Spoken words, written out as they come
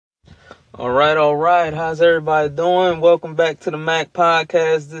All right. How's everybody doing? Welcome back to the Mac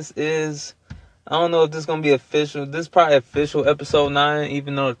Podcast. I don't know if this is going to be official. This is probably official episode 9,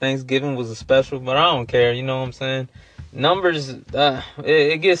 even though Thanksgiving was a special, but I don't care. You know what I'm saying? Numbers,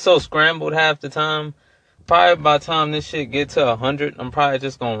 it gets so scrambled half the time. Probably by the time this shit get to 100, I'm probably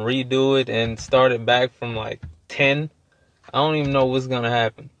just going to redo it and start it back from like 10. I don't even know what's going to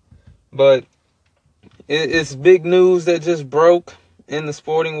happen. But it's big news that just broke in the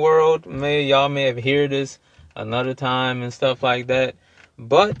sporting world. Y'all may have heard this another time and stuff like that.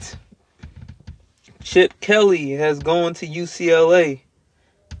 But Chip Kelly has gone to UCLA.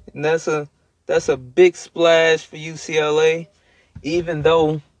 And that's a big splash for UCLA. Even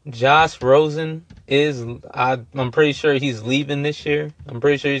though Josh Rosen I'm pretty sure he's leaving this year. I'm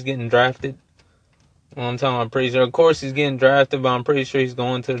pretty sure he's getting drafted. I'm pretty sure. Of course he's getting drafted, but I'm pretty sure he's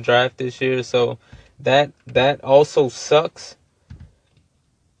going to the draft this year. So that also sucks.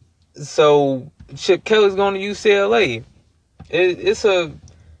 So Chip Kelly's going to UCLA. It's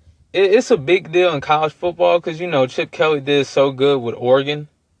a big deal in college football because Chip Kelly did so good with Oregon.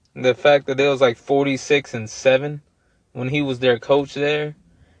 The fact that it was like 46-7 when he was their coach there,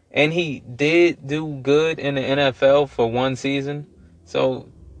 and he did do good in the NFL for one season. So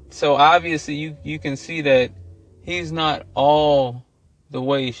obviously you can see that he's not all the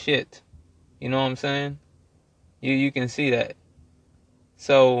way shit. You know what I'm saying? You can see that.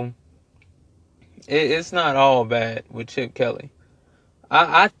 So it's not all bad with Chip Kelly.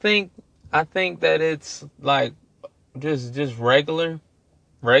 I think that it's like just regular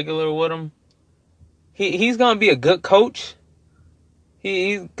with him. He's gonna be a good coach.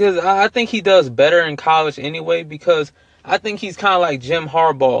 Because I think he does better in college anyway. Because I think he's kind of like Jim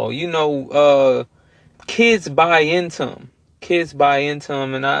Harbaugh. Kids buy into him.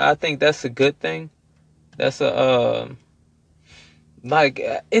 And I think that's a good thing. That's it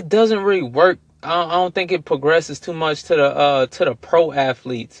doesn't really work. I don't think it progresses too much to the pro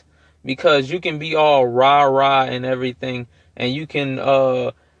athletes, because you can be all rah and everything, and you can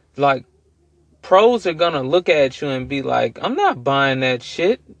pros are gonna look at you and be like, I'm not buying that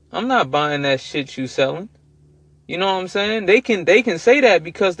shit. I'm not buying that shit you selling. You know what I'm saying? They can say that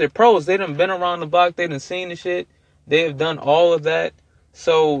because they're pros. They done been around the block. They done seen the shit. They have done all of that.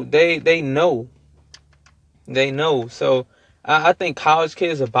 So they know. They know. So I think college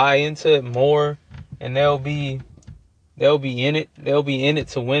kids will buy into it more, and they'll be in it. They'll be in it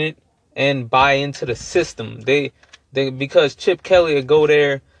to win it and buy into the system. They because Chip Kelly will go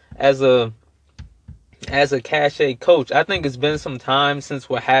there as a cachet coach. I think it's been some time since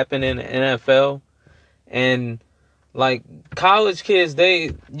what happened in the NFL, and like college kids,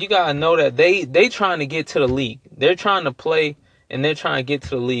 you gotta know that they trying to get to the league. They're trying to play and they're trying to get to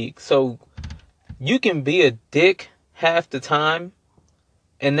the league. So you can be a dick half the time,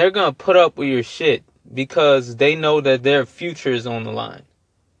 and they're gonna put up with your shit because they know that their future is on the line,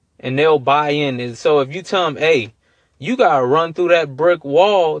 and they'll buy in. And so if you tell them, hey, you gotta run through that brick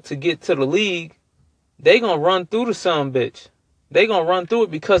wall to get to the league, they gonna run through the son bitch. They gonna run through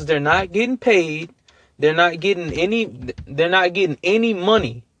it because they're not getting paid. They're not getting any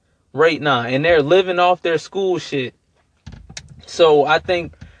money right now, and they're living off their school shit. So I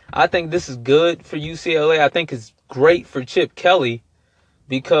think this is good for UCLA. I think it's great for Chip Kelly,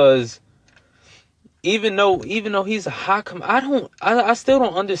 because even though he's a hot I still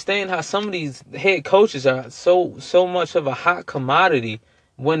don't understand how some of these head coaches are so much of a hot commodity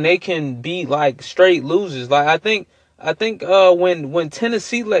when they can be like straight losers. Like I think when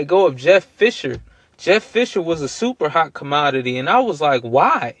Tennessee let go of Jeff Fisher was a super hot commodity, and I was like,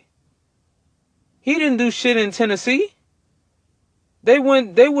 why? He didn't do shit in Tennessee. They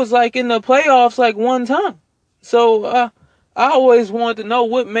was like in the playoffs like one time. So I always wanted to know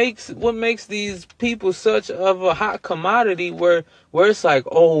what makes these people such of a hot commodity where it's like,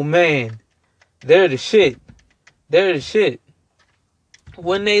 oh man, they're the shit. They're the shit.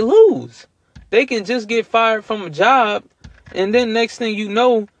 When they lose, they can just get fired from a job, and then next thing you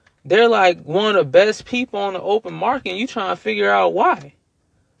know, they're like one of the best people on the open market, and you trying to figure out why.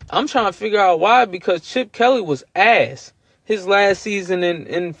 I'm trying to figure out why, because Chip Kelly was ass his last season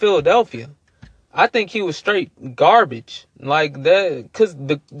in Philadelphia. I think he was straight garbage like that, because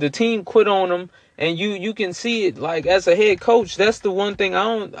the team quit on him, and you can see it. Like, as a head coach, that's the one thing I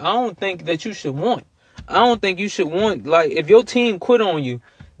don't think that you should want. I don't think you should want, like, if your team quit on you,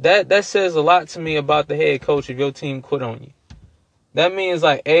 that says a lot to me about the head coach. If your team quit on you, that means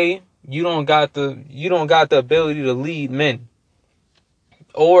like, you don't got the ability to lead men,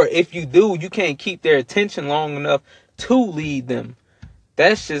 or if you do, you can't keep their attention long enough to lead them.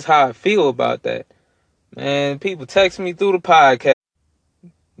 That's just how I feel about that. Man, people text me through the podcast.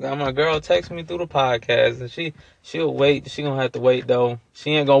 Got my girl text me through the podcast, and she'll wait. She gonna have to wait though.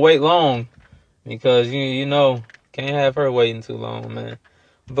 She ain't gonna wait long because you know can't have her waiting too long, man.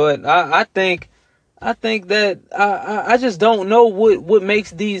 But I think that I just don't know what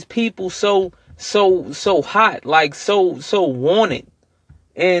makes these people so hot, like so wanted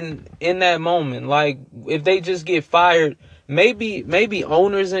in that moment. Like if they just get fired, maybe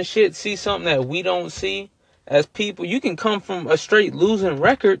owners and shit see something that we don't see as people. You can come from a straight losing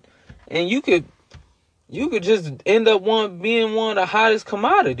record and you could just end up being one of the hottest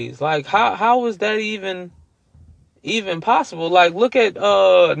commodities. Like how is that even possible? Like look at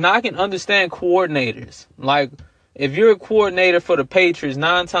now I can understand coordinators. Like if you're a coordinator for the Patriots,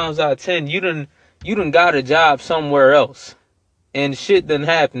 9 times out of 10 you done got a job somewhere else and shit done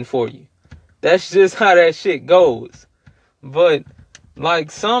happen for you. That's just how that shit goes. But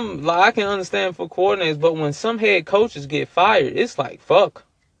like I can understand for coordinators, but when some head coaches get fired, it's like fuck.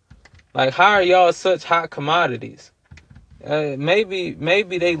 Like how are y'all such hot commodities? Maybe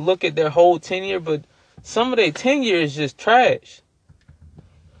they look at their whole tenure, but some of their tenure is just trash.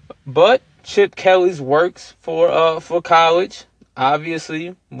 But Chip Kelly's works for college,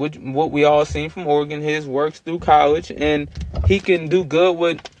 obviously, what we all seen from Oregon, his works through college, and he can do good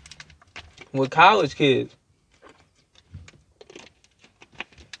with college kids.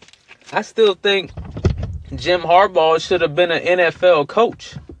 I still think Jim Harbaugh should have been an NFL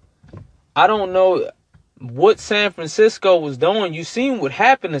coach. I don't know what San Francisco was doing. You seen what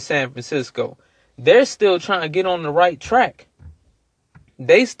happened to San Francisco. They're still trying to get on the right track.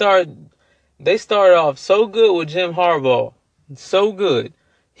 They started off so good with Jim Harbaugh. So good.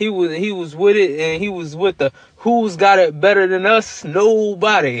 He was with it, and he was with the who's got it better than us?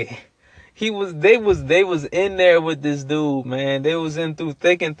 Nobody. They was in there with this dude, man. They was in through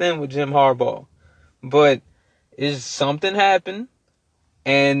thick and thin with Jim Harbaugh. But something happened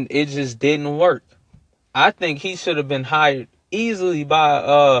and it just didn't work. I think he should have been hired easily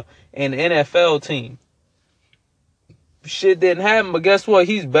by an NFL team. Shit didn't happen, but guess what?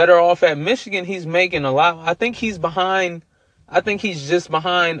 He's better off at Michigan. He's making a lot. I think he's just behind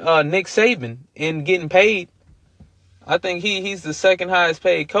Nick Saban in getting paid. I think he's the second highest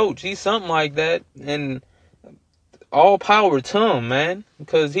paid coach. He's something like that, and all power to him, man,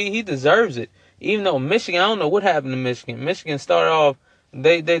 because he deserves it. Even though Michigan, I don't know what happened to Michigan. Michigan started off,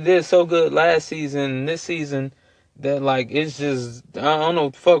 they did so good last season, this season, that like it's just I don't know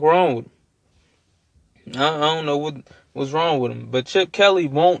what the fuck wrong with them. I don't know what's wrong with him. But Chip Kelly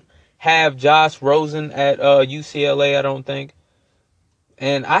won't have Josh Rosen at UCLA, I don't think.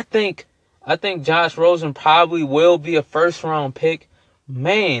 And I think Josh Rosen probably will be a first round pick.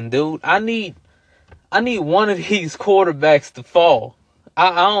 Man, dude, I need one of these quarterbacks to fall.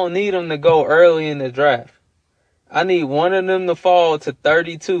 I don't need them to go early in the draft. I need one of them to fall to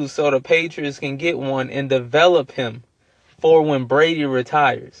 32 so the Patriots can get one and develop him for when Brady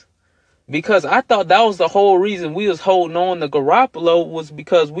retires. Because I thought that was the whole reason we was holding on to Garoppolo, was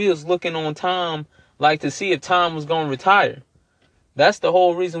because we was looking on Tom, like to see if Tom was going to retire. That's the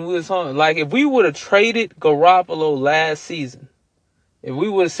whole reason we was on. Like if we would have traded Garoppolo last season, if we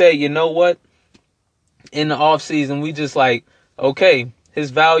would have said, you know what, in the offseason, we just like, okay,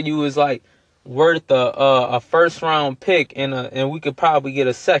 his value is like worth a first round pick and we could probably get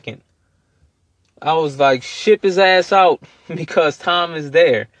a second. I was like, ship his ass out because Tom is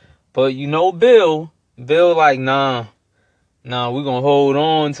there. But you know Bill like, nah, we're gonna hold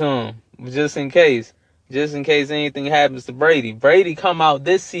on to him just in case anything happens to Brady. Brady come out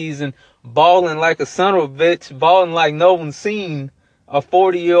this season balling like a son of a bitch, balling like no one's seen a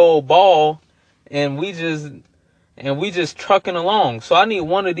 40-year-old ball, and we just trucking along. So I need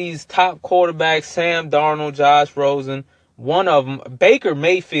one of these top quarterbacks, Sam Darnold, Josh Rosen, one of them. Baker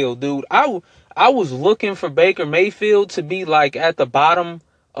Mayfield, dude. I was looking for Baker Mayfield to be like at the bottom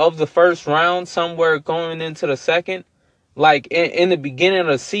of the first round, somewhere going into the second, like in the beginning of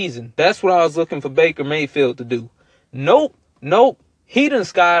the season. That's what I was looking for Baker Mayfield to do. Nope. He done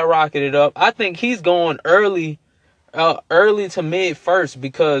skyrocketed up. I think he's going early to mid first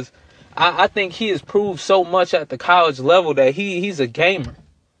because I think he has proved so much at the college level that he's a gamer.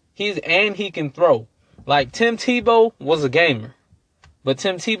 And he can throw. Like Tim Tebow was a gamer, but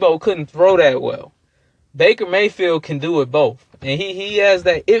Tim Tebow couldn't throw that well. Baker Mayfield can do it both, and he has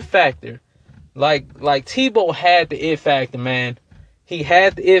that it factor. Like Tebow had the it factor, man. He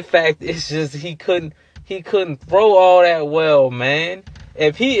had the it factor. It's just he couldn't throw all that well, man.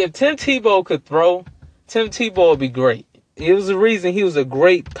 If Tim Tebow could throw, Tim Tebow would be great. It was the reason he was a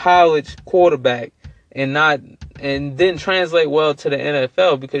great college quarterback and didn't translate well to the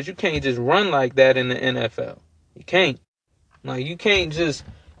NFL, because you can't just run like that in the NFL. You can't. Like you can't just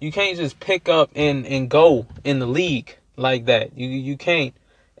You can't just pick up and go in the league like that. You can't.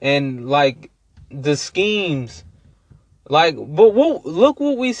 And like the schemes, like, but look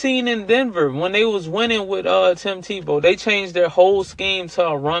what we seen in Denver when they was winning with Tim Tebow. They changed their whole scheme to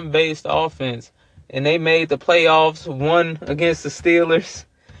a run-based offense, and they made the playoffs. Won against the Steelers.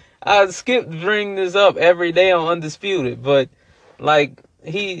 I skip bring this up every day on Undisputed, but like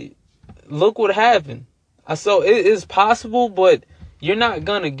look what happened. So it is possible, but you're not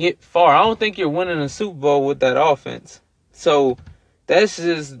gonna get far. I don't think you're winning a Super Bowl with that offense. So that's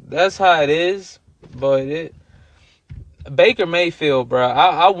how it is. But Baker Mayfield, bro.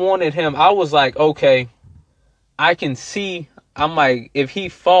 I wanted him. I was like, okay, I can see. I'm like, if he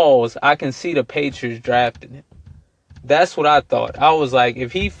falls, I can see the Patriots drafting him. That's what I thought. I was like,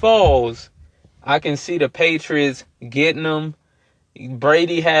 if he falls, I can see the Patriots getting him.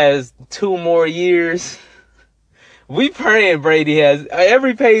 Brady has 2 more years. We praying Brady has.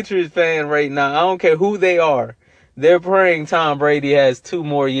 Every Patriots fan right now, I don't care who they are, they're praying Tom Brady has 2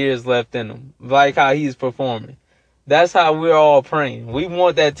 more years left in him, like how he's performing. That's how we're all praying. We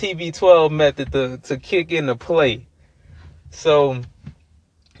want that TB12 method to kick into play. So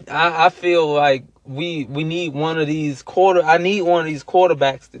I feel like we need one of these I need one of these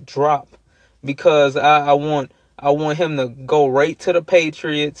quarterbacks to drop, because I want him to go right to the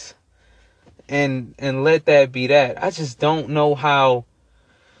Patriots and let that be that. I just don't know how,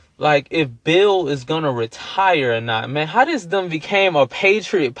 like, if Bill is gonna retire or not. Man, how this done became a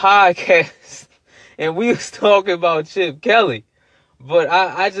Patriot podcast and we was talking about Chip Kelly. But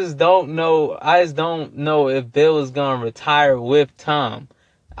I just don't know. I just don't know if Bill is gonna retire with Tom.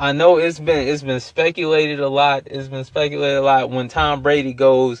 I know it's been speculated a lot. It's been speculated a lot. When Tom Brady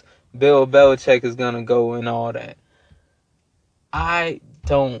goes, Bill Belichick is gonna go and all that. I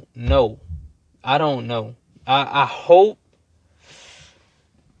don't know. I don't know. I hope.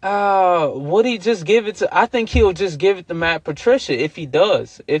 Would he just give it to? I think he'll just give it to Matt Patricia if he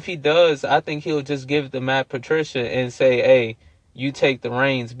does. If he does, I think he'll just give it to Matt Patricia and say, "Hey, you take the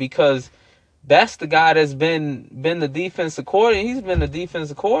reins," because that's the guy that's been the defensive coordinator. He's been the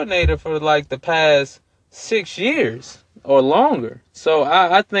defensive coordinator for like the past 6 years or longer. So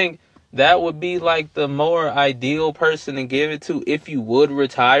I think that would be like the more ideal person to give it to if you would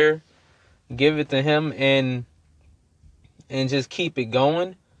retire. Give it to him and just keep it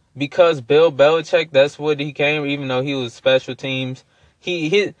going. Because Bill Belichick, that's what he came, even though he was special teams.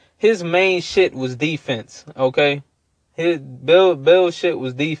 His main shit was defense, okay? Bill shit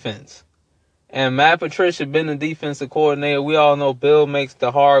was defense. And Matt Patricia been the defensive coordinator. We all know Bill makes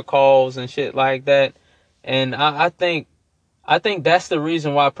the hard calls and shit like that. And I think that's the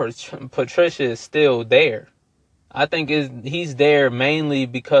reason why Patricia is still there. I think he's there mainly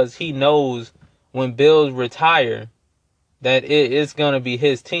because he knows when Bill's retire that it's going to be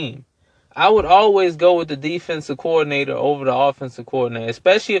his team. I would always go with the defensive coordinator over the offensive coordinator,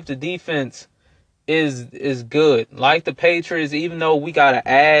 especially if the defense is good. Like the Patriots, even though we got an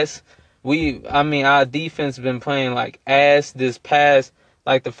ass, our defense been playing like ass this past,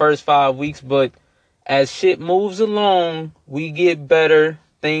 like the first 5 weeks, but as shit moves along, we get better,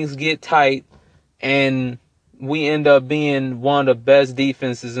 things get tight, and we end up being one of the best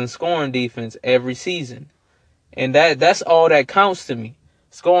defenses in scoring defense every season. And that's all that counts to me.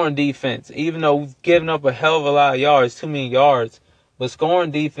 Scoring defense. Even though we've given up a hell of a lot of yards, too many yards. But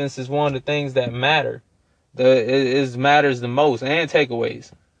scoring defense is one of the things that matter. It matters the most. And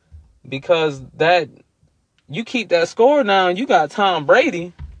takeaways. Because you keep that score down, you got Tom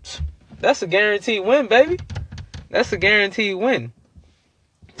Brady. That's a guaranteed win, baby. That's a guaranteed win.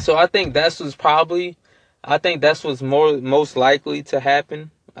 So I think that's what's most likely to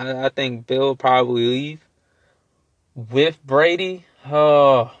happen. I think Bill will probably leave. With Brady,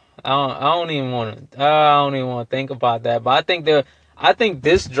 I don't even want to think about that. But I think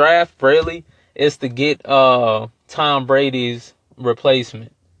this draft really is to get Tom Brady's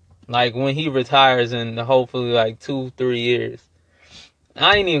replacement. Like when he retires in hopefully like 2-3 years.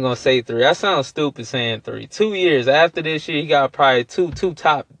 I ain't even gonna say 3. That sounds stupid saying 3. 2 years after this year, he got probably two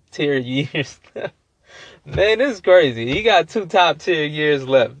top tier years. Man, this is crazy. He got 2 top tier years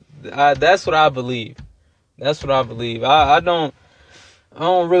left. That's what I believe. That's what I believe. I don't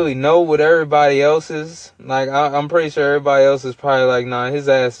really know what everybody else is. Like, I'm pretty sure everybody else is probably like, nah, his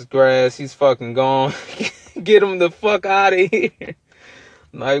ass is grass. He's fucking gone. Get him the fuck out of here.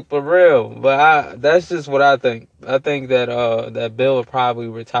 Like, for real. But that's just what I think. I think that that Bill will probably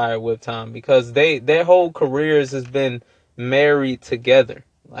retire with Tom because their whole careers has been married together.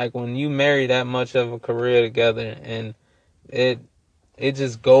 Like, when you marry that much of a career together and it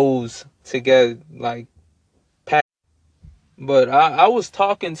just goes together, like, But I was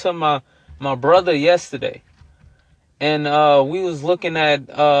talking to my brother yesterday, and we was looking at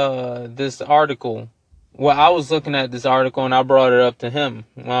this article. Well, I was looking at this article, and I brought it up to him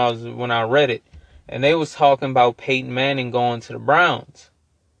when I read it, and they was talking about Peyton Manning going to the Browns.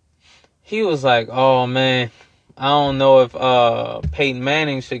 He was like, "Oh man, I don't know if Peyton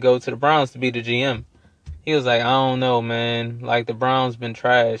Manning should go to the Browns to be the GM." He was like, "I don't know, man. Like, the Browns been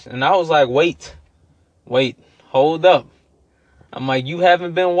trash." And I was like, wait, hold up. I'm like, you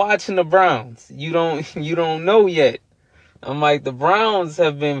haven't been watching the Browns. You don't know yet. I'm like, the Browns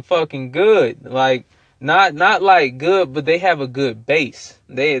have been fucking good. Like, not like good, but they have a good base.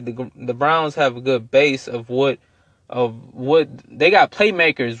 The Browns have a good base of what they got,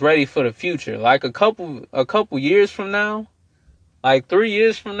 playmakers ready for the future. Like a couple years from now, like 3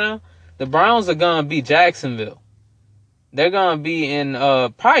 years from now, the Browns are gonna be Jacksonville. They're gonna be in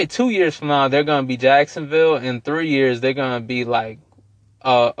probably 2 years from now, they're gonna be Jacksonville. In 3 years, they're gonna be like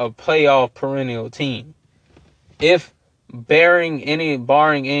a playoff perennial team. If barring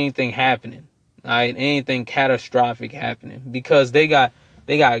anything happening, right? Anything catastrophic happening, because they got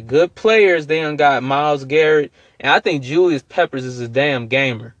good players. They done got Myles Garrett, and I think Julius Peppers is a damn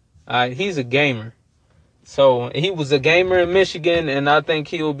gamer. Alright, he's a gamer. So he was a gamer in Michigan, and I think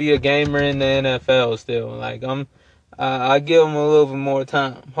he will be a gamer in the NFL still. Like, I give him a little bit more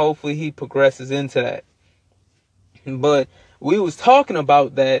time. Hopefully he progresses into that. But we was talking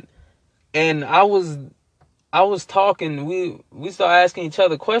about that, and I was talking. We started asking each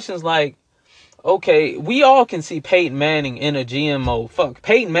other questions like, okay, we all can see Peyton Manning in a GM mode. Fuck,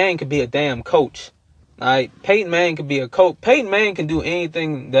 Peyton Manning could be a damn coach. Alright, Peyton Manning could be a coach. Peyton Manning can do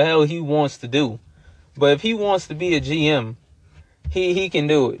anything the hell he wants to do. But if he wants to be a GM, he can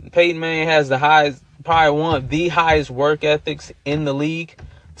do it. Peyton Manning has the highest, probably one of the highest work ethics in the league.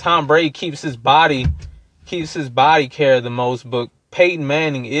 Tom Brady keeps his body care the most, but Peyton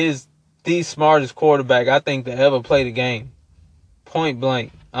Manning is the smartest quarterback I think to ever play the game. Point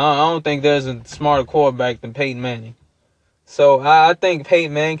blank. I don't think there's a smarter quarterback than Peyton Manning. So I think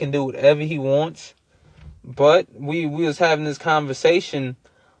Peyton Manning can do whatever he wants. But we was having this conversation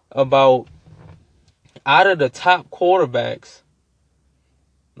about, out of the top quarterbacks,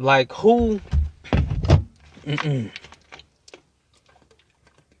 like who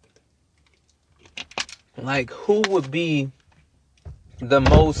like who would be the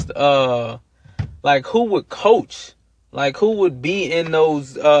most like who would coach, like who would be in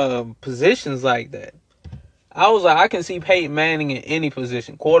those positions like that. I was like, I can see Peyton Manning in any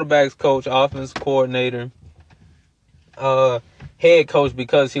position: quarterbacks coach, offense coordinator, head coach,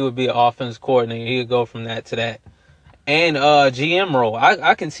 because he would be an offense coordinator. He would go from that to that. And GM role.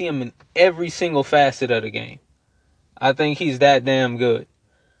 I can see him in every single facet of the game. I think he's that damn good.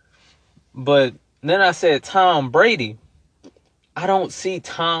 But then I said Tom Brady. I don't see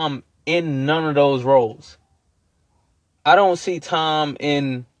Tom in none of those roles. I don't see Tom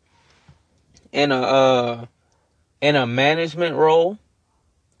in a management role.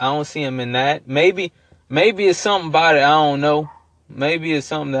 I don't see him in that. Maybe it's something about it I don't know. Maybe it's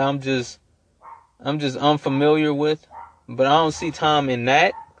something that I'm just unfamiliar with. But I don't see Tom in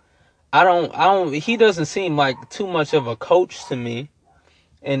that. He doesn't seem like too much of a coach to me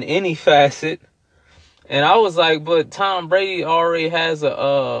in any facet. And I was like, but Tom Brady already has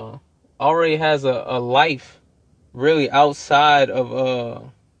a life really outside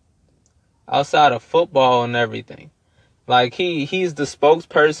of football and everything. Like he's the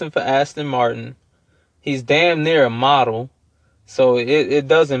spokesperson for Aston Martin. He's damn near a model. So it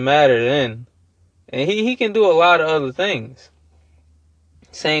doesn't matter then. And he can do a lot of other things.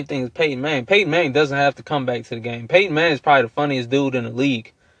 Same thing as Peyton Manning. Peyton Manning doesn't have to come back to the game. Peyton Manning is probably the funniest dude in the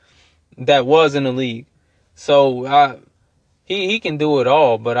league. That was in the league. So he can do it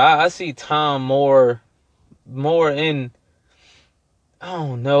all. But I see Tom more in, I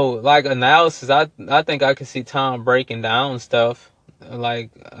don't know, like analysis. I think I can see Tom breaking down stuff,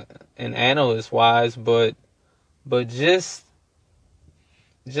 like and analyst wise, but just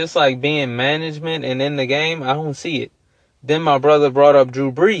like being management and in the game, I don't see it. Then my brother brought up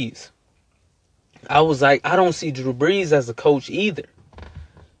Drew Brees. I was like, I don't see Drew Brees as a coach either.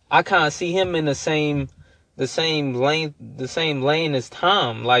 I kind of see him in the same lane as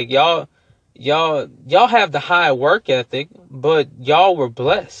Tom. Like y'all have the high work ethic, but y'all were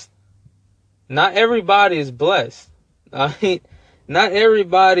blessed. Not everybody is blessed. I mean, not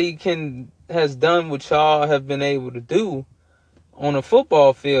everybody has done what y'all have been able to do on a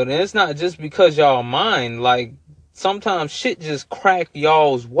football field. And it's not just because y'all mind. Like, sometimes shit just crack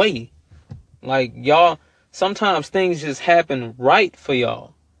y'all's way. Like, sometimes things just happen right for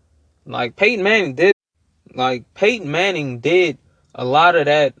y'all. Like, Peyton Manning did. Like, Peyton Manning did a lot of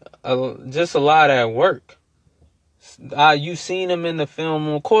that, just a lot of that work. You've seen him in the film.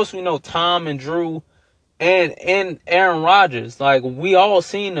 Of course, we know Tom and Drew and Aaron Rodgers. Like, we all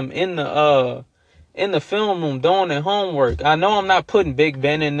seen them in the film room doing their homework. I know I'm not putting Big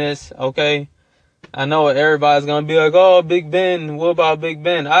Ben in this, okay? I know everybody's gonna be like, oh, Big Ben, what about Big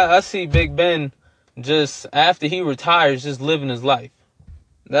Ben? I see Big Ben just after he retires, just living his life.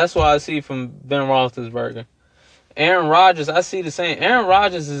 That's what I see from Ben Roethlisberger. Aaron Rodgers, I see the same. Aaron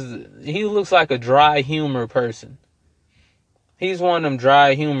Rodgers he looks like a dry humor person. He's one of them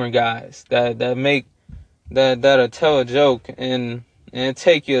dry humor guys that'll tell a joke and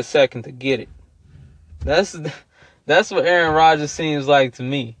take you a second to get it. That's what Aaron Rodgers seems like to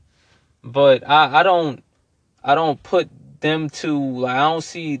me. But I don't put them to, like, I don't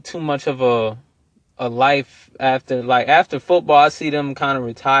see too much of a life after football. I see them kind of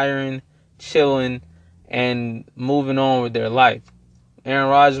retiring, chilling, and moving on with their life. Aaron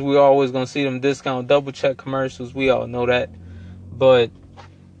Rodgers, we always gonna see them discount double check commercials. We all know that. But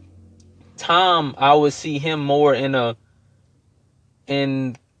Tom, I would see him more in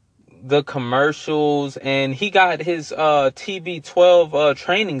the commercials, and he got his TB12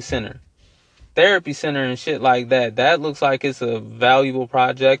 training center, therapy center and shit like that. That looks like it's a valuable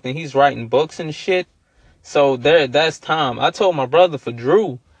project, and he's writing books and shit. So that's Tom. I told my brother for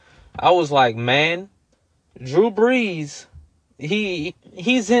Drew, I was like, man, Drew Brees,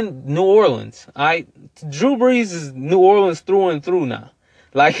 he's in New Orleans. Drew Brees is New Orleans through and through now.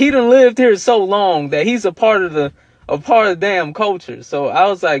 Like, he done lived here so long that he's a part of the damn culture. So I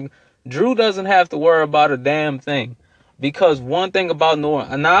was like, Drew doesn't have to worry about a damn thing. Because one thing about New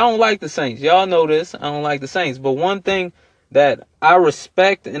Orleans, and I don't like the Saints. Y'all know this. I don't like the Saints. But one thing that I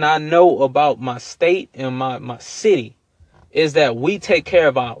respect and I know about my state and my city is that we take care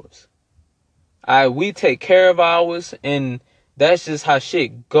of ours. We take care of ours, and that's just how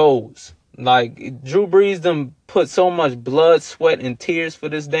shit goes. Like, Drew Brees done put so much blood, sweat, and tears for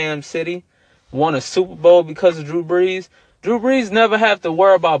this damn city. Won a Super Bowl because of Drew Brees. Drew Brees never have to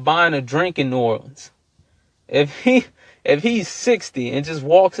worry about buying a drink in New Orleans. If he's 60 and just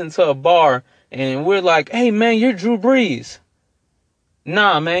walks into a bar and we're like, hey man, you're Drew Brees.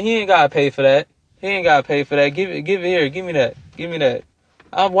 Nah, man, he ain't gotta pay for that. He ain't gotta pay for that. Give it here. Give me that.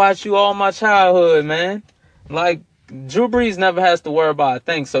 I've watched you all my childhood, man. Like, Drew Brees never has to worry about a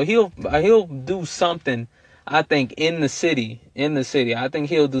thing. So he'll do something, I think, in the city. I think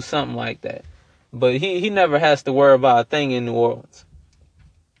he'll do something like that. But he never has to worry about a thing in New Orleans.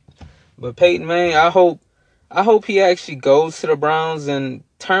 But Peyton Manning, I hope he actually goes to the Browns and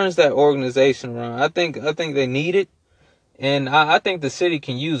turns that organization around. I think they need it. And I think the city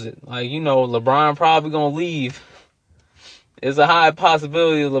can use it. Like, LeBron probably gonna leave. There's a high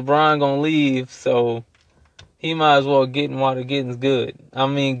possibility of LeBron gonna leave, so he might as well get in while the getting's good. I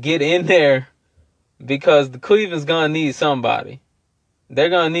mean, get in there, because the Cleveland's gonna need somebody. They're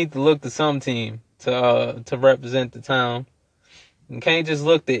gonna need to look to some team to represent the town. You can't just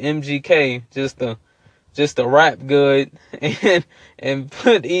look to MGK just to rap good and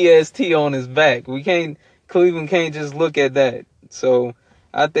put EST on his back. Cleveland can't just look at that. So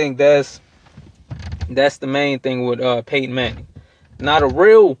I think that's the main thing with Peyton Manning. Now, the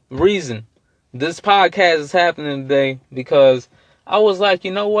real reason this podcast is happening today, because I was like,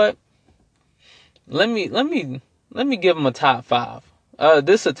 you know what? Let me give him a top 5.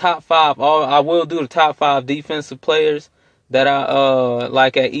 This is a top 5. I will do the top 5 defensive players that I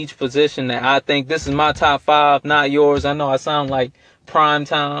like at each position. That I think this is my top 5, not yours. I know I sound like prime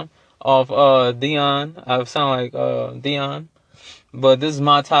time of Dion. I sound like Dion. But this is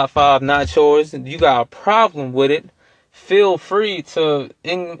my top 5, not yours. If you got a problem with it, feel free to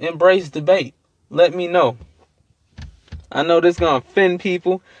embrace debate. Let me know. I know this is going to offend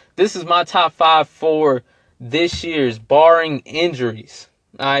people. This is my top 5 for this year's, barring injuries.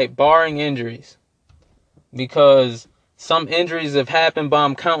 Alright, barring injuries. Because some injuries have happened, but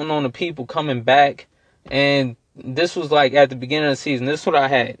I'm counting on the people coming back. And this was like at the beginning of the season. This is what I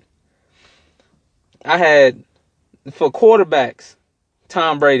had. I had, for quarterbacks,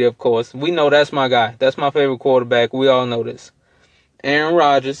 Tom Brady, of course. We know that's my guy. That's my favorite quarterback. We all know this. Aaron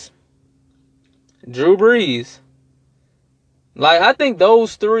Rodgers. Drew Brees. Like, I think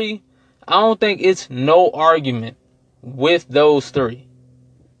those 3, I don't think it's no argument with those 3.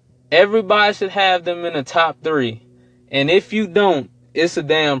 Everybody should have them in the top 3. And if you don't, it's a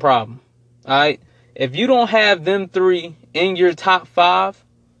damn problem. Alright? If you don't have them 3 in your top 5,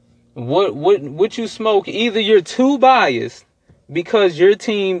 what you smoke, either you're too biased because your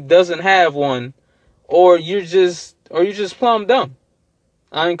team doesn't have one, or you're just plumb dumb.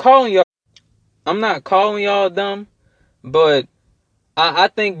 I ain't calling y'all. I'm not calling y'all dumb, but I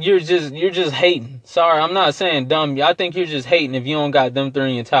think you're just hating. Sorry, I'm not saying dumb. I think you're just hating if you don't got them three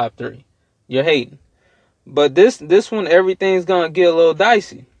in your top three. You're hating. But this one, everything's gonna get a little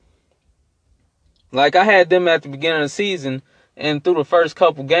dicey. Like, I had them at the beginning of the season and through the first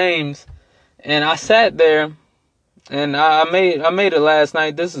couple games, and I sat there and I made it last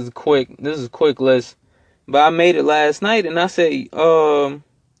night. This is a quick list, but I made it last night and I said, you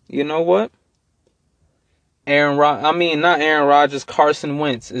know what? Not Aaron Rodgers. Carson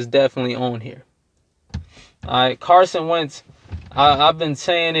Wentz is definitely on here. All right, Carson Wentz. I've been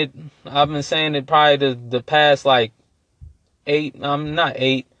saying it. Probably the past like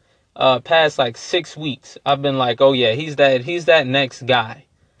past like 6 weeks. I've been like, oh yeah, he's that next guy.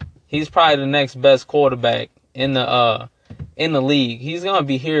 He's probably the next best quarterback in the league. He's gonna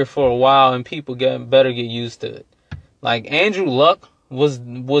be here for a while, and people better get used to it. Like, Andrew Luck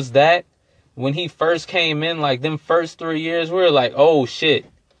was that when he first came in, like them first 3 years, we were like, oh shit.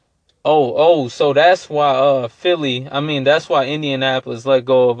 So that's why that's why Indianapolis let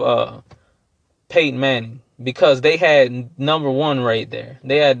go of Peyton Manning, because they had number 1 right there.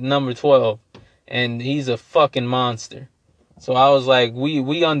 They had number 12, and he's a fucking monster. So I was like,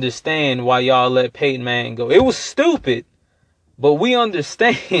 we understand why y'all let Peyton Manning go. It was stupid, but we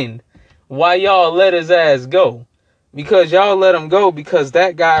understand why y'all let his ass go. Because y'all let him go because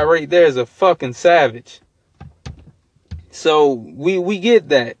that guy right there is a fucking savage. So we get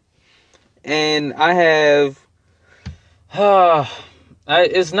that. And I have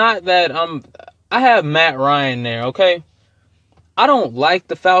it's not that I have Matt Ryan there, okay? I don't like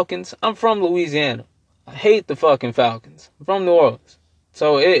the Falcons. I'm from Louisiana. I hate the fucking Falcons. I'm from New Orleans.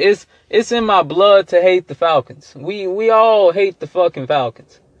 So it's in my blood to hate the Falcons. We all hate the fucking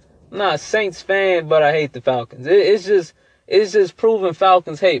Falcons. I'm not a Saints fan, but I hate the Falcons. It's just proven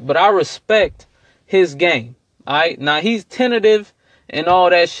Falcons hate. But I respect his game. Alright? Now, he's tentative and all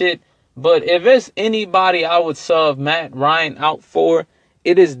that shit. But if it's anybody I would sub Matt Ryan out for,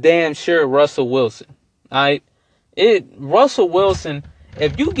 it is damn sure Russell Wilson. Alright? Russell Wilson,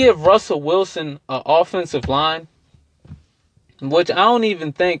 if you give Russell Wilson an offensive line, which I don't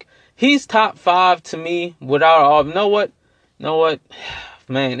even think he's top 5 to me without all. Know what?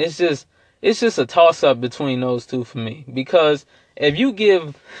 Man, it's just a toss up between those two for me. Because if you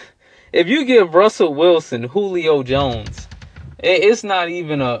give Russell Wilson Julio Jones, it's not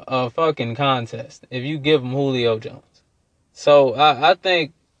even a fucking contest if you give him Julio Jones. So I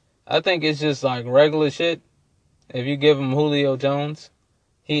think it's just like regular shit. If you give him Julio Jones,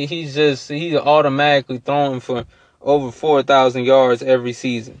 he's automatically throwing for over 4,000 yards every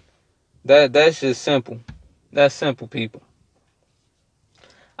season. That's just simple. That's simple, people.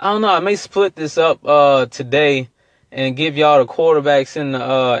 I don't know. I may split this up today and give y'all the quarterbacks and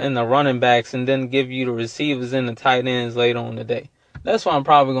the running backs, and then give you the receivers and the tight ends later on today. That's what I'm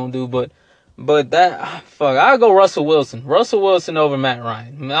probably gonna do. But I'll go Russell Wilson. Russell Wilson over Matt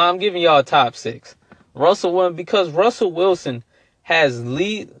Ryan. I'm giving y'all a top 6. Russell Wilson, because Russell Wilson has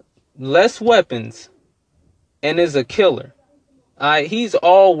less weapons and is a killer. He's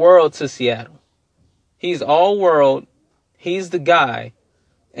all world to Seattle. He's all world. He's the guy.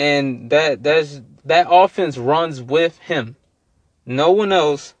 And that offense runs with him. No one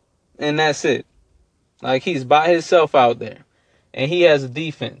else, and that's it. Like, he's by himself out there. And he has a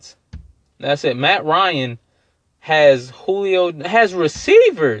defense. That's it. Matt Ryan has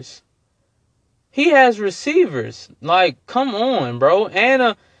receivers. He has receivers. Like, come on, bro.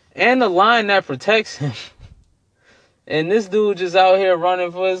 And a line that protects him. And this dude just out here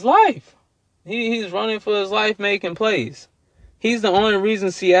running for his life. He's running for his life, making plays. He's the only reason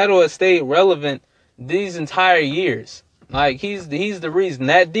Seattle has stayed relevant these entire years. Like, he's the reason.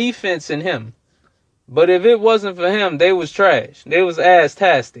 That defense in him. But if it wasn't for him, they was trash. They was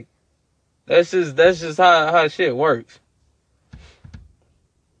ass-tastic. That's just how shit works.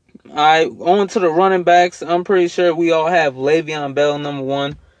 Alright, on to the running backs. I'm pretty sure we all have Le'Veon Bell number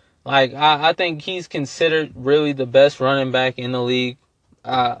 1. Like, I think he's considered really the best running back in the league.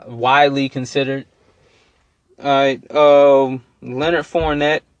 Widely considered. Alright, Leonard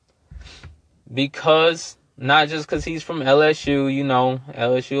Fournette. Not just because he's from LSU,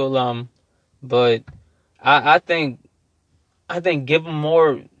 LSU alum. But I think give him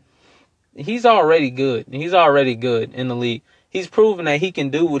more. He's already good. He's already good in the league. He's proven that he can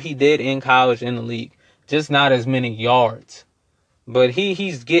do what he did in college in the league. Just not as many yards. But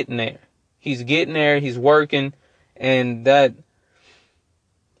he's getting there. He's getting there. He's working. And that's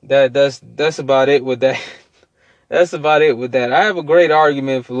about it with that. That's about it with that. I have a great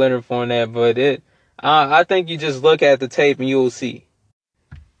argument for Leonard Fournette, but I think you just look at the tape and you'll see.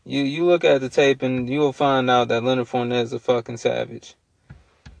 You look at the tape and you will find out that Leonard Fournette is a fucking savage.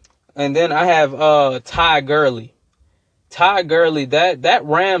 And then I have Ty Gurley. Ty Gurley, that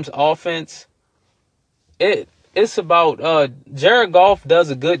Rams offense, it's about Jared Goff does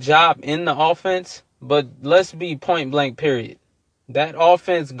a good job in the offense, but let's be point blank period. That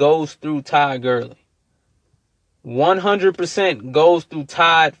offense goes through Ty Gurley. 100% goes through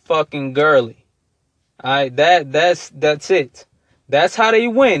Todd fucking Gurley. Alright, that's it. That's how they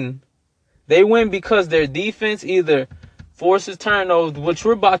win. They win because their defense either forces turnovers, which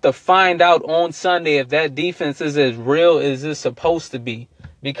we're about to find out on Sunday if that defense is as real as it's supposed to be,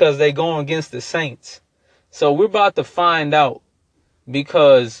 because they going against the Saints. So we're about to find out,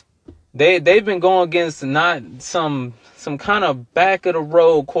 because they've been going against not some kind of back of the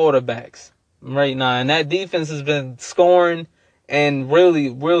road quarterbacks right now, and that defense has been scoring and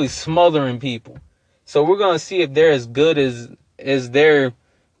really smothering people. So we're gonna see if they're as good as their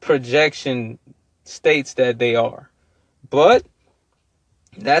projection states that they are. But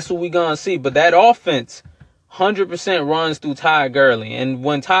that's what we're gonna see. But that offense 100% runs through Ty Gurley, and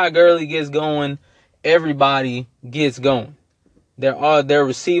when Ty Gurley gets going, everybody gets going. Their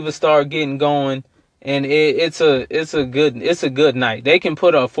receivers start getting going, and it's a good night. They can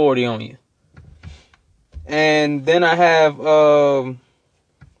put up 40 on you. And then I have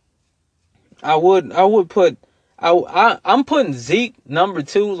I'm putting Zeke number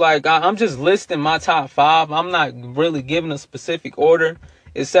 2. Like I'm just listing my top 5. I'm not really giving a specific order,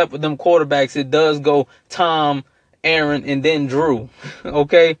 except for them quarterbacks. It does go Tom, Aaron, and then Drew.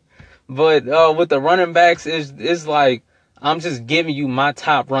 Okay, but with the running backs, it's like I'm just giving you my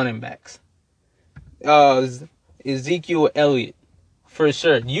top running backs. Ezekiel Elliott, for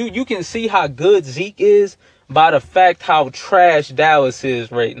sure. You can see how good Zeke is by the fact how trash Dallas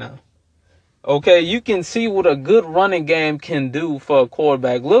is right now. Okay, you can see what a good running game can do for a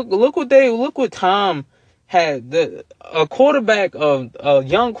quarterback. Look what Tom had. A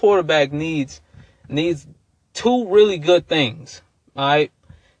young quarterback needs 2 really good things. All right,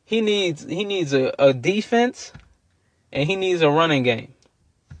 he needs a defense, and he needs a running game.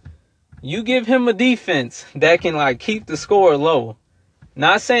 You give him a defense that can like keep the score low.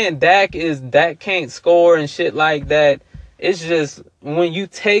 Not saying Dak can't score and shit like that. It's just when you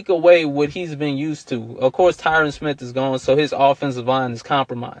take away what he's been used to. Of course, Tyron Smith is gone, so his offensive line is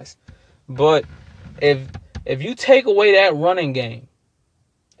compromised. But if you take away that running game,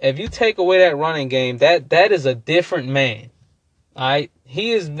 that is a different man. All right,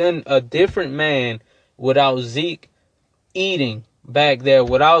 he has been a different man without Zeke eating back there,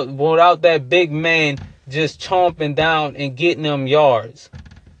 without that big man just chomping down and getting them yards.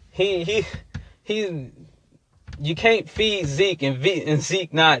 He you can't feed Zeke and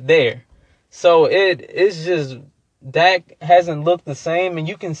Zeke not there. So it's just Dak hasn't looked the same, and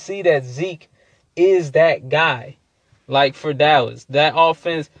you can see that Zeke is that guy. Like for Dallas, that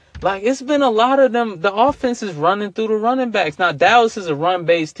offense, like it's been a lot of them. The offense is running through the running backs. Now Dallas is a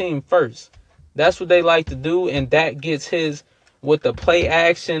run-based team first. That's what they like to do, and Dak gets his with the play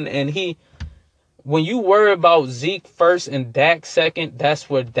action. And when you worry about Zeke first and Dak second, that's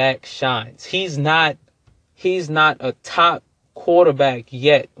where Dak shines. He's not a top quarterback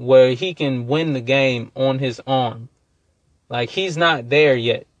yet where he can win the game on his arm. Like he's not there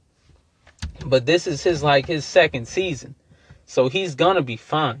yet. But this is his second season. So he's gonna be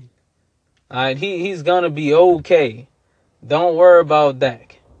fine. Alright, he's gonna be okay. Don't worry about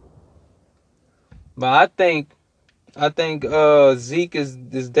Dak. But I think Zeke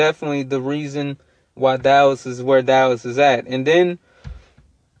is definitely the reason why Dallas is where Dallas is at. And then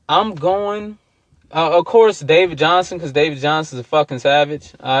I'm going, of course, David Johnson, because David Johnson's a fucking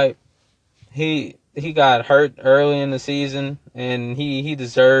savage. He got hurt early in the season, and he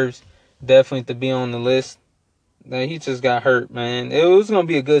deserves definitely to be on the list. He just got hurt, man. It was gonna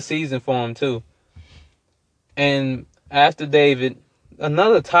be a good season for him too. And after David,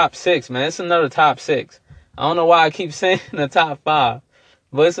 another top 6, man. It's another top 6. I don't know why I keep saying the top 5,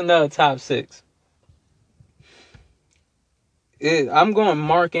 but it's another top 6. I'm going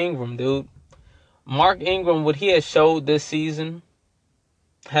Mark Ingram, dude. Mark Ingram, what he has showed this season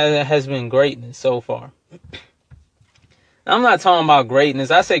has been greatness so far. I'm not talking about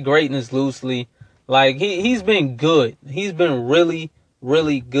greatness. I say greatness loosely. Like, he's been good. He's been really,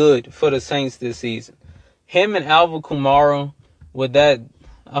 really good for the Saints this season. Him and Alvin Kamara, with that,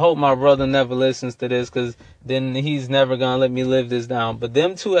 I hope my brother never listens to this, because then he's never going to let me live this down. But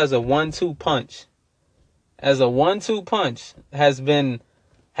them two as a 1-2 punch, has been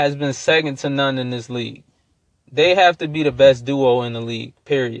second to none in this league. They have to be the best duo in the league,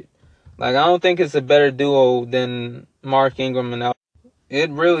 period. Like, I don't think it's a better duo than Mark Ingram and Alvin. It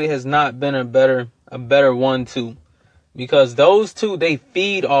really has not been a better 1-2, because those two, they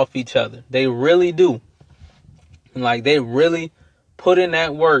feed off each other. They really do. Like, they really put in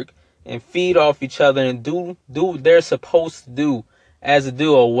that work and feed off each other and do what they're supposed to do as a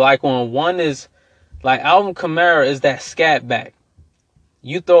duo. Like, when one is like, Alvin Kamara is that scat back.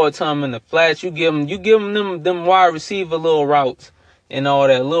 You throw it to him in the flats. You give him them wide receiver little routes and all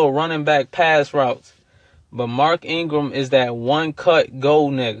that, little running back pass routes. But Mark Ingram is that one cut go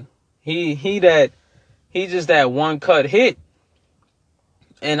nigga. He just that one cut hit.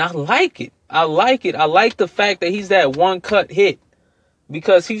 And I like it. I like the fact that he's that one cut hit,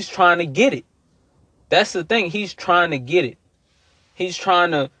 because he's trying to get it. That's the thing. He's trying to get it. He's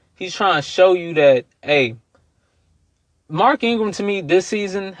trying to show you that, hey, Mark Ingram, to me, this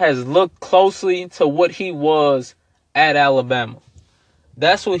season has looked closely to what he was at Alabama.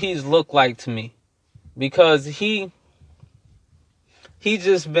 That's what he's looked like to me, because he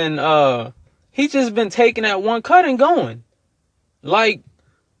just been taking that one cut and going. Like,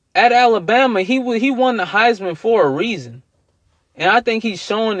 at Alabama, he won the Heisman for a reason, and I think he's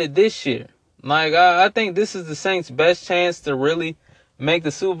showing it this year. Like, I think this is the Saints' best chance to really make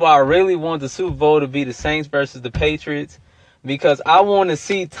the Super Bowl. I really want the Super Bowl to be the Saints versus the Patriots, because I want to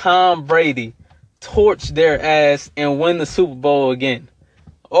see Tom Brady torch their ass and win the Super Bowl again.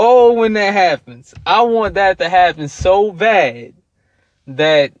 Oh, when that happens, I want that to happen so bad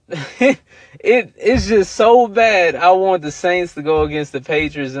that it's just so bad. I want the Saints to go against the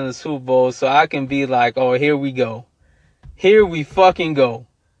Patriots in the Super Bowl, so I can be like, oh, here we go. Here we fucking go.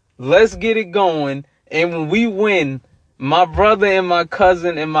 Let's get it going. And when we win, my brother and my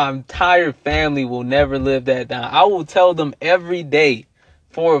cousin and my entire family will never live that down. I will tell them every day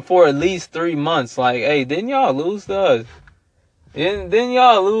for at least 3 months, like, hey, didn't y'all lose to us? Didn't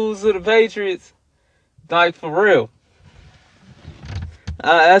y'all lose to the Patriots? Like, for real.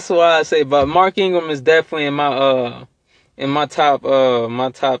 That's why I say, but Mark Ingram is definitely in my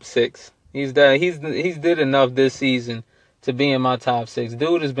top 6. He's did enough this season to be in my top 6.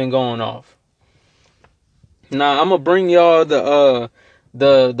 Dude has been going off. Now I'm gonna bring y'all the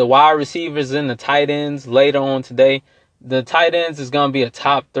wide receivers and the tight ends later on today. The tight ends is gonna be a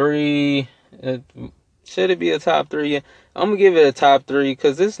top 3. Should it be a top 3? I'm gonna give it a top 3,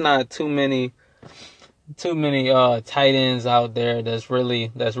 because it's not too many tight ends out there that's really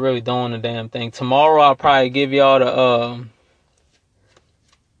doing the damn thing. Tomorrow I'll probably give y'all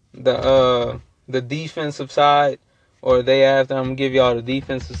the defensive side, or the day after I'm gonna give y'all the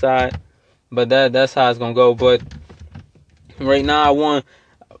defensive side. But that's how it's gonna go. But right now I want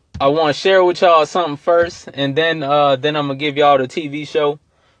to share with y'all something first, and then I'm gonna give y'all the TV show.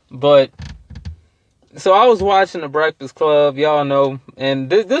 But so I was watching The Breakfast Club, y'all know, and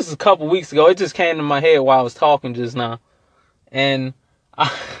this is a couple weeks ago. It just came to my head while I was talking just now, and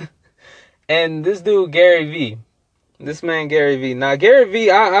and this dude Gary V, this man Gary V. Now Gary V,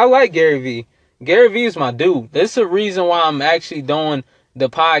 I like Gary V. Gary V is my dude. This is the reason why I'm actually doing the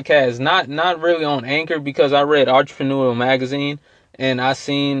podcast, not really on Anchor, because I read Entrepreneurial Magazine and I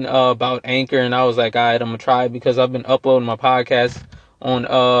seen about Anchor, and I was like, all right, I'm gonna try it, because I've been uploading my podcast on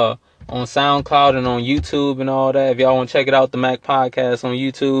SoundCloud and on YouTube and all that. If y'all want to check it out, the Mac Podcast on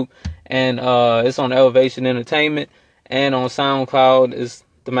YouTube, and it's on Elevation Entertainment, and on SoundCloud is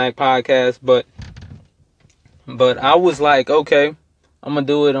the Mac Podcast. But I was like, okay, I'm gonna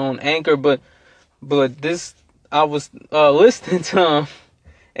do it on Anchor, but this, I was listening to him,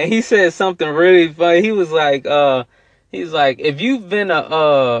 and he said something really funny. He was like, if you've been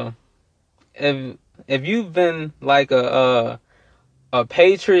if you've been like a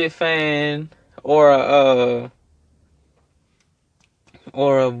Patriot fan, or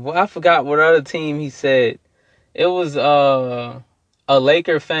I forgot what other team he said. It was a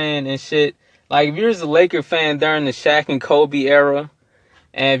Laker fan and shit. Like, if you was a Laker fan during the Shaq and Kobe era,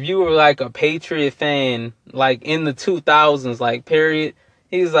 and if you were like a Patriot fan, like in the 2000s, like, period,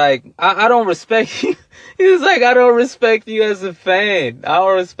 he's like, I don't respect you. He was like, I don't respect you as a fan. I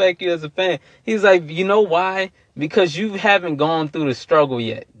don't respect you as a fan. He's like, you know why? Because you haven't gone through the struggle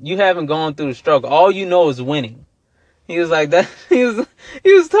yet. You haven't gone through the struggle. All you know is winning. He was like that. He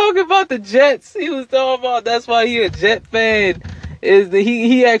was talking about the Jets. He was talking about, that's why he a Jet fan. Is that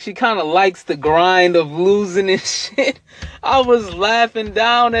he actually kind of likes the grind of losing and shit. I was laughing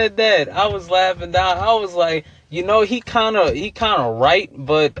down at that. I was like, you know, he kind of right,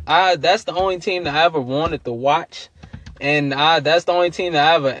 but that's the only team that I ever wanted to watch, and that's the only team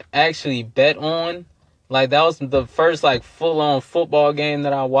that I ever actually bet on. Like, that was the first like full-on football game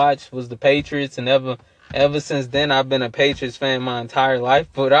that I watched, was the Patriots, and ever since then I've been a Patriots fan my entire life.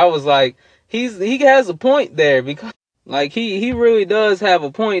 But I was like, he has a point there, because Like, he really does have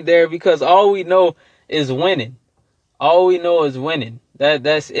a point there, because all we know is winning. All we know is winning.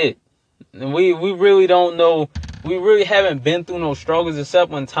 That's it. And we really don't know. We really haven't been through no struggles,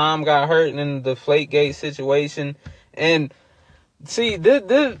 except when Tom got hurt in the Deflategate situation. And see,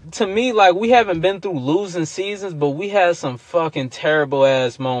 this to me, like, we haven't been through losing seasons, but we had some fucking terrible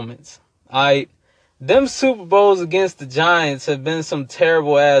ass moments. Them Super Bowls against the Giants have been some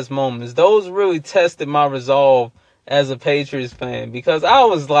terrible ass moments. Those really tested my resolve as a Patriots fan, because I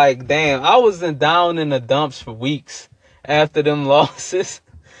was like, damn, I was down in the dumps for weeks after them losses.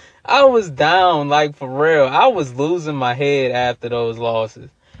 I was down, like, for real. I was losing my head after those losses.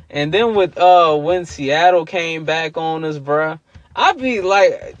 And then with when Seattle came back on us, bruh, I be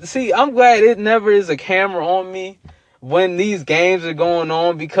like, see, I'm glad it never is a camera on me when these games are going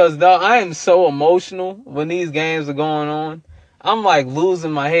on, because dog, I am so emotional when these games are going on. I'm like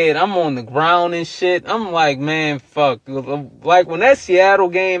losing my head. I'm on the ground and shit. I'm like, man, fuck. Like when that Seattle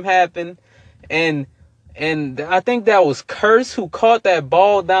game happened, and I think that was Curse who caught that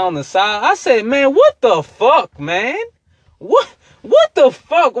ball down the side. I said, man, what the fuck, man? What the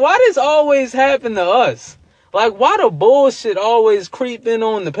fuck? Why does always happen to us? Like, why the bullshit always creep in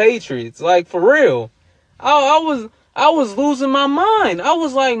on the Patriots? Like, for real. I was losing my mind. I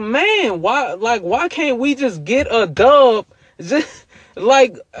was like, man, why can't we just get a dub? Just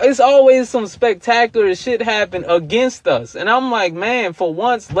like, it's always some spectacular shit happen against us. And I'm like, man, for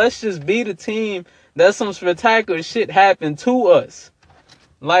once, let's just be the team that some spectacular shit happened to us.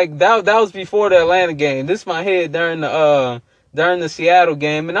 Like, that was before the Atlanta game. This is my head during the Seattle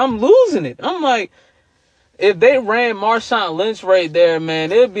game, and I'm losing it. I'm like, if they ran Marshawn Lynch right there,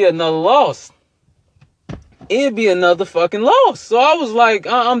 man, it'd be another loss. It'd be another fucking loss. So I was like,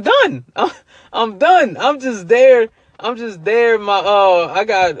 I'm done. I'm done. I'm just there. I'm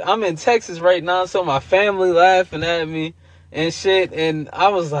in Texas right now, so my family laughing at me and shit. And I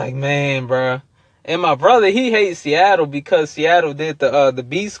was like, man, bruh. And my brother, he hates Seattle because Seattle did the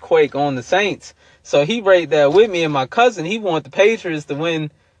beast quake on the Saints. So he right there with me. And my cousin, he wanted the Patriots to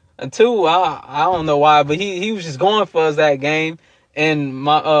win too. I don't know why, but he was just going for us that game. And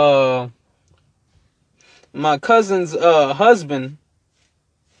my cousin's husband,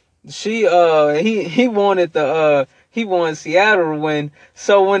 he wanted he wanted Seattle to win.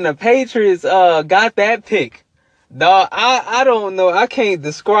 So when the Patriots got that pick, dog, I don't know, I can't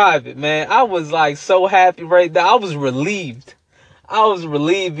describe it, man. I was like so happy right there. I was relieved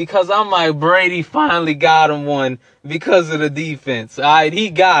because I'm like, Brady finally got him one because of the defense. All right, he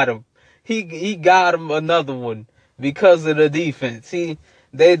got him. He got him another one because of the defense.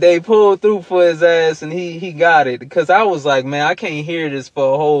 They pulled through for his ass, and he got it. Because I was like, man, I can't hear this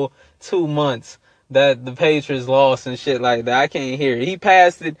for a whole 2 months that the Patriots lost and shit like that. I can't hear it. He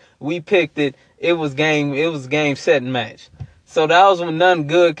passed it. We picked it. It was game set and match. So that was when nothing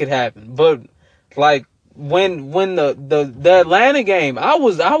good could happen. But like when the Atlanta game, I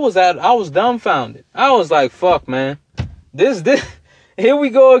was dumbfounded. I was like, fuck, man. This here we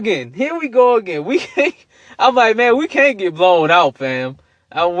go again. We can't. I'm like, man, we can't get blown out, fam.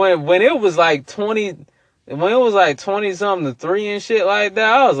 When it was like 20 something to 3 and shit like that,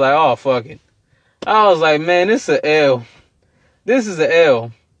 I was like, oh, fuck it. I was like, man, this is a L. This is a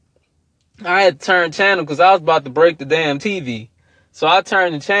L. I had to turn channel because I was about to break the damn TV. So I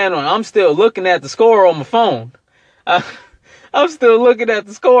turned the channel, and I'm still looking at the score on my phone. I'm still looking at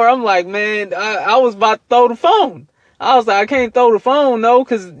the score. I'm like, man, I was about to throw the phone. I was like, I can't throw the phone, though,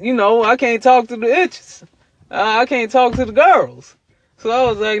 because, I can't talk to the itches. I can't talk to the girls. So I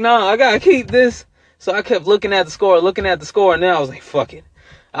was like, no, I got to keep this. So I kept looking at the score, and then I was like, fuck it.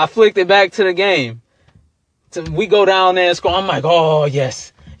 I flicked it back to the game. We go down there and score. I'm like, oh,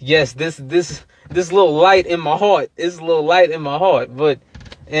 yes, this little light in my heart. But,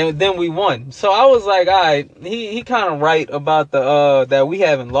 and then we won. So I was like, all right, he kind of right about that we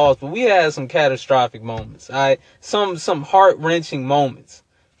haven't lost, but we had some catastrophic moments. All right, some heart-wrenching moments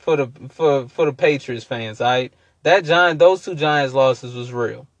for the Patriots fans. All right, those two Giants losses was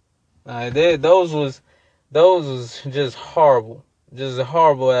real. All right, those was just horrible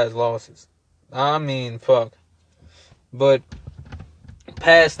ass losses. I mean, fuck. But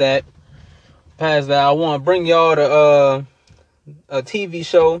past that, I want to bring y'all to a TV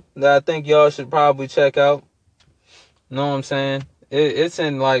show that I think y'all should probably check out. Know what I'm saying? It's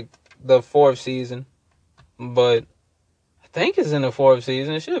in like the 4th season, but I think it's in the 4th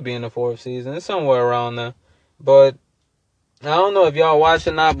season. It should be in the 4th season. It's somewhere around there. But I don't know if y'all watch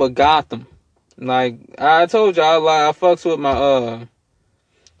or not, but Gotham. Like I told y'all, I fucks with my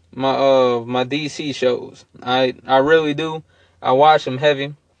DC shows. I really do. I watch them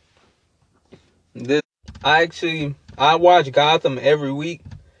heavy. I I watch Gotham every week.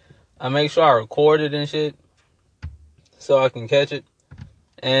 I make sure I record it and shit so I can catch it.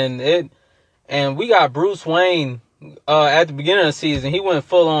 And we got Bruce Wayne at the beginning of the season. He went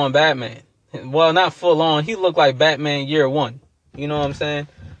full on Batman. Well, not full on. He looked like Batman year one. You know what I'm saying?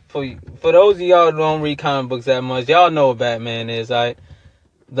 For those of y'all who don't read comic books that much, y'all know what Batman is, right?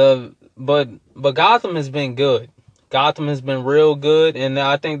 But Gotham has been good. Gotham has been real good, and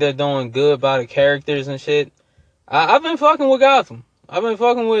I think they're doing good by the characters and shit. I've been fucking with Gotham. I've been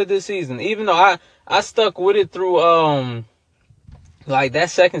fucking with it this season, even though I stuck with it through like that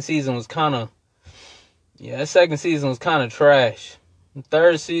second season was kind of trash. The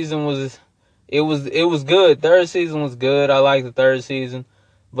third season was good. Third season was good. I like the third season,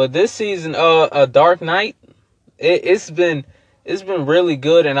 but this season, A Dark Knight, it's been really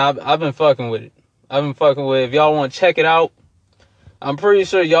good, and I've been fucking with it. I've been fucking with it. If y'all want to check it out, I'm pretty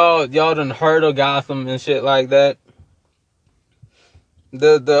sure y'all done heard of Gotham and shit like that.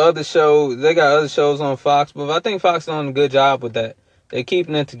 The other show, they got other shows on Fox, but I think Fox doing a good job with that. They're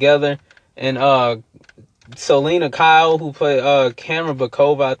keeping it together. And Selena Kyle, who played Cameron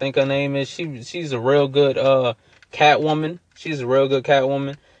Bokova, I think her name is, she's a real good Catwoman. She's a real good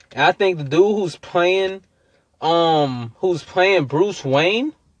Catwoman. And I think the dude who's playing Bruce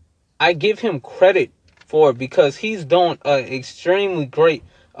Wayne, I give him credit for it because he's doing a great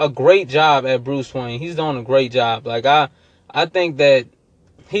job at Bruce Wayne. He's doing a great job. Like I think that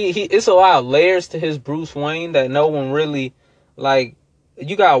he it's a lot of layers to his Bruce Wayne that no one really, like,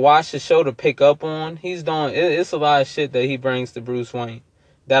 you gotta watch the show to pick up on. It's a lot of shit that he brings to Bruce Wayne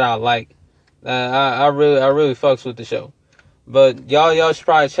that I like. I really fucks with the show. But y'all should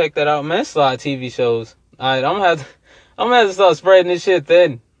probably check that out, man. It's a lot of TV shows. Alright, I'm gonna have to start spreading this shit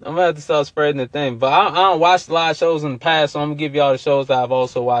thin. I'm gonna have to start spreading it thin. But I don't watch a lot of shows in the past, so I'm gonna give y'all the shows that I've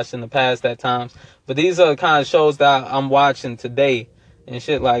also watched in the past at times. But these are the kind of shows that I'm watching today and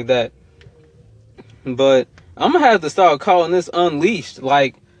shit like that. But I'm gonna have to start calling this Unleashed,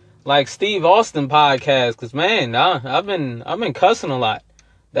 like Steve Austin podcast, cause man, I've been cussing a lot.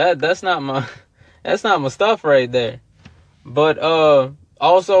 That's not my stuff right there. But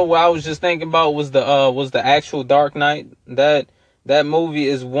also what I was just thinking about was the actual Dark Knight. That movie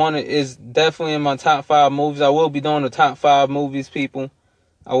is definitely in my top 5 movies. I will be doing the top 5 movies, people.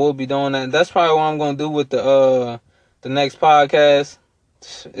 I will be doing that. That's probably what I'm gonna do with the next podcast.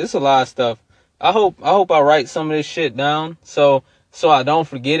 It's a lot of stuff. I hope I write some of this shit down so I don't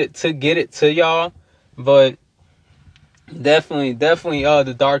forget it to get it to y'all. But definitely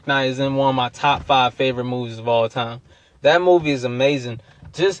The Dark Knight is in one of my top 5 favorite movies of all time. That movie is amazing.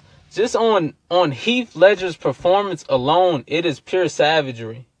 Just on Heath Ledger's performance alone, it is pure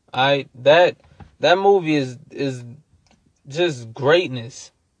savagery. That movie is just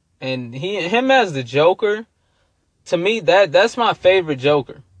greatness. And him as the Joker, to me, that's my favorite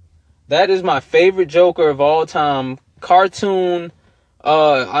Joker. That is my favorite Joker of all time. Cartoon,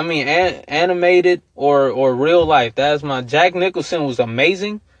 animated or real life. That's my Jack Nicholson was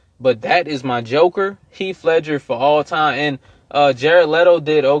amazing, but that is my Joker, Heath Ledger for all time. And Jared Leto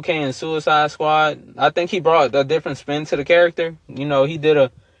did okay in Suicide Squad. I think he brought a different spin to the character. You know, he did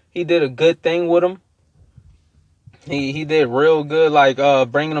a good thing with him. He did real good, like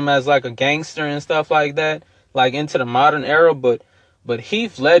bringing him as like a gangster and stuff like that, like into the modern era. But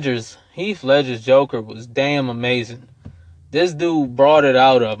Heath Ledger's Joker was damn amazing. This dude brought it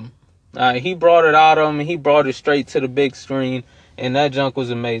out of him. He brought it out of him. He brought it straight to the big screen, and that junk was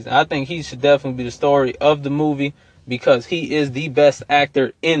amazing. I think he should definitely be the story of the movie because he is the best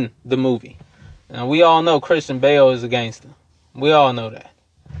actor in the movie. Now we all know Christian Bale is a gangster. We all know that.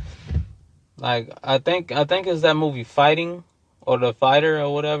 Like I think it's that movie Fighting or The Fighter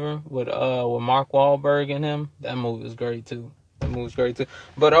or whatever with Mark Wahlberg and him. That movie was great too.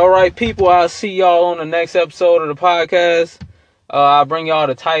 But all right, people, I'll see y'all on the next episode of the podcast. I'll bring y'all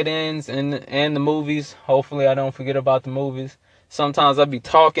the tight ends and the movies. Hopefully I don't forget about the movies. Sometimes I be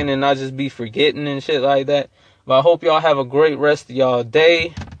talking and I just be forgetting and shit like that. But I hope y'all have a great rest of y'all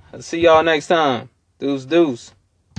day. I'll see y'all next time. Deuce.